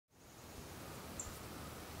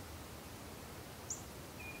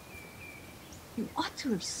You ought to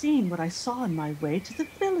have seen what I saw on my way to the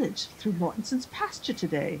village through Mortenson's pasture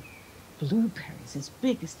today. Blueberries as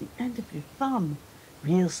big as the end of your thumb,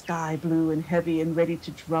 real sky blue and heavy and ready to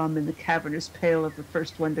drum in the cavernous pail of the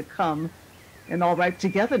first one to come, and all ripe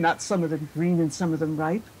together, not some of them green and some of them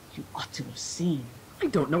ripe. You ought to have seen. I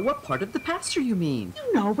don't know what part of the pasture you mean.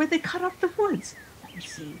 You know, where they cut off the woods. Let me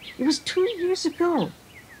see. It was 2 years ago.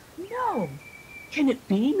 No. Can it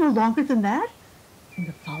be no longer than that? In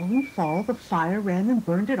the following fall, the fire ran and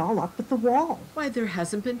burned it all up at the wall. Why, there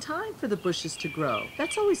hasn't been time for the bushes to grow.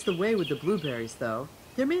 That's always the way with the blueberries, though.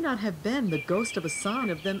 There may not have been the ghost of a sign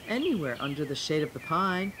of them anywhere under the shade of the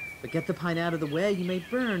pine. But get the pine out of the way, you may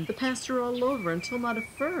burn the pasture all over until not a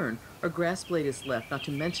fern or grass blade is left, not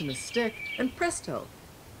to mention a stick, and presto!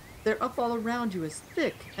 They're up all around you as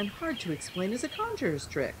thick and hard to explain as a conjurer's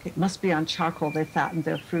trick. It must be on charcoal they fatten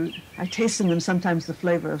their fruit. I taste in them sometimes the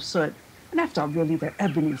flavor of soot. And after all, really, they're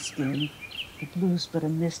ebony skin. The blue's but a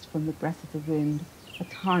mist from the breath of the wind, a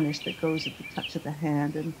tarnish that goes at the touch of the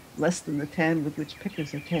hand, and less than the tan with which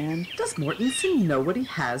pickers are tanned. Does Mortenson know what he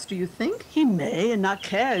has, do you think? He may, and not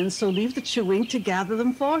care, and so leave the chewing to gather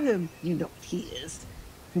them for him. You know what he is.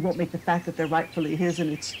 He won't make the fact that they're rightfully his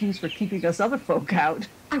an excuse for keeping us other folk out.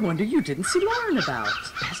 I wonder you didn't see Lauren about.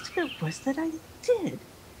 Best of it was that I did.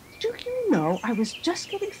 Do you know, I was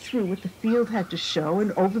just getting through what the field had to show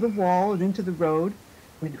and over the wall and into the road,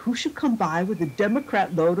 when who should come by with a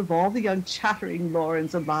Democrat load of all the young chattering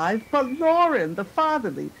Laurens alive but Lauren, the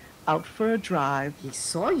fatherly, out for a drive. He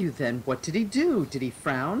saw you then. What did he do? Did he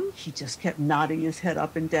frown? He just kept nodding his head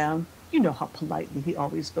up and down. You know how politely he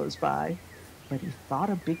always goes by. But he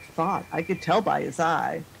thought a big thought, I could tell by his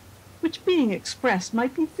eye, which being expressed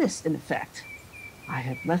might be this in effect. I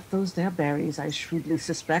have left those there berries, I shrewdly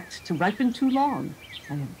suspect, to ripen too long.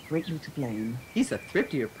 I am greatly to blame. He's a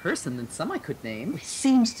thriftier person than some I could name. He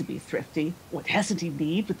seems to be thrifty. What hasn't he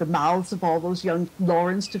need with the mouths of all those young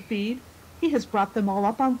Laurens to feed? He has brought them all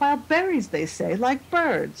up on wild berries, they say, like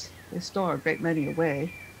birds. They store a great many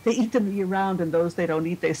away. They eat them year-round, and those they don't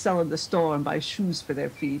eat they sell in the store and buy shoes for their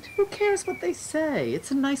feet. Who cares what they say? It's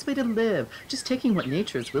a nice way to live, just taking what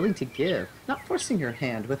nature is willing to give, not forcing your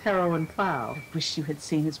hand with harrow and plow. I wish you had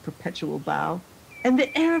seen his perpetual bow. And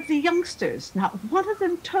the air of the youngsters, not one of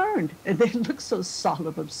them turned, and they look so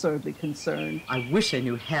solemn, absurdly concerned. I wish I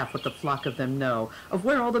knew half what the flock of them know, of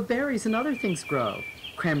where all the berries and other things grow.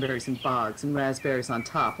 Cranberries in bogs and raspberries on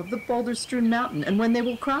top of the boulder-strewn mountain, and when they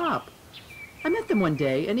will crop. I met them one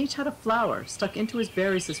day, and each had a flower stuck into his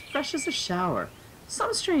berries as fresh as a shower.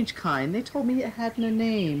 Some strange kind, they told me it hadn't a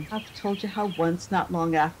name. I've told you how once, not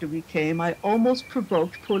long after we came, I almost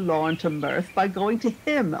provoked poor Lauren to mirth by going to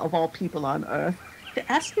him, of all people on earth,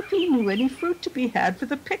 to ask if he knew any fruit to be had for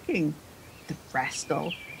the picking. The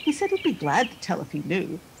rascal! He said he'd be glad to tell if he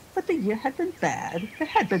knew, but the year had been bad. There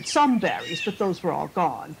had been some berries, but those were all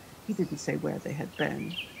gone. He didn't say where they had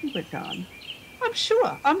been. He went on.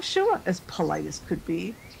 I'm sure, as polite as could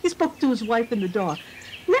be. He spoke to his wife in the door.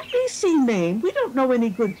 Let me see, Mame. We don't know any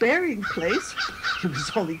good burying place. It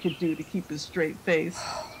was all he could do to keep his straight face.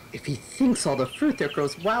 If he thinks all the fruit there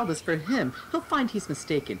grows wildest for him, he'll find he's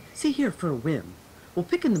mistaken. See here for a whim. We'll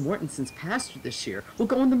pick in the Mortensons' pasture this year. We'll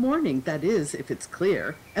go in the morning, that is, if it's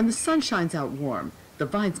clear, and the sun shines out warm. The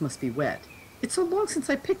vines must be wet. It's so long since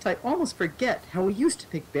I picked, I almost forget how we used to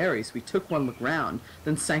pick berries. We took one look round,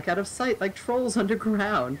 then sank out of sight like trolls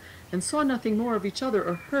underground, and saw nothing more of each other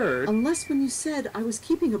or heard, unless when you said I was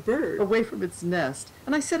keeping a bird away from its nest,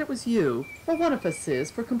 and I said it was you. Well, one of us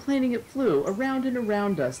is, for complaining it flew around and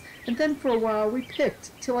around us, and then for a while we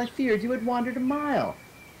picked, till I feared you had wandered a mile.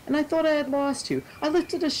 And I thought I had lost you. I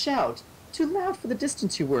lifted a shout, too loud for the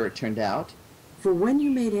distance you were, it turned out. For when you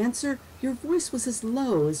made answer, your voice was as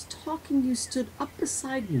low as talking you stood up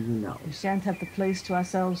beside me, you know. We shan't have the place to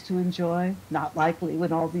ourselves to enjoy. Not likely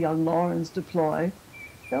when all the young Laurens deploy.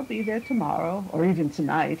 They'll be there tomorrow, or even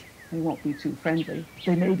tonight. They won't be too friendly.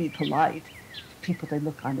 They may be polite. People they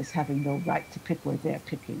look on as having no right to pick where they're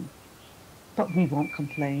picking. But we won't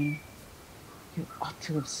complain. You ought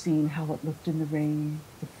to have seen how it looked in the rain,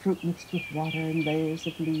 the fruit mixed with water and layers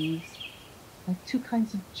of leaves, like two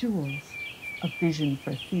kinds of jewels. A vision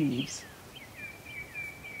for thieves.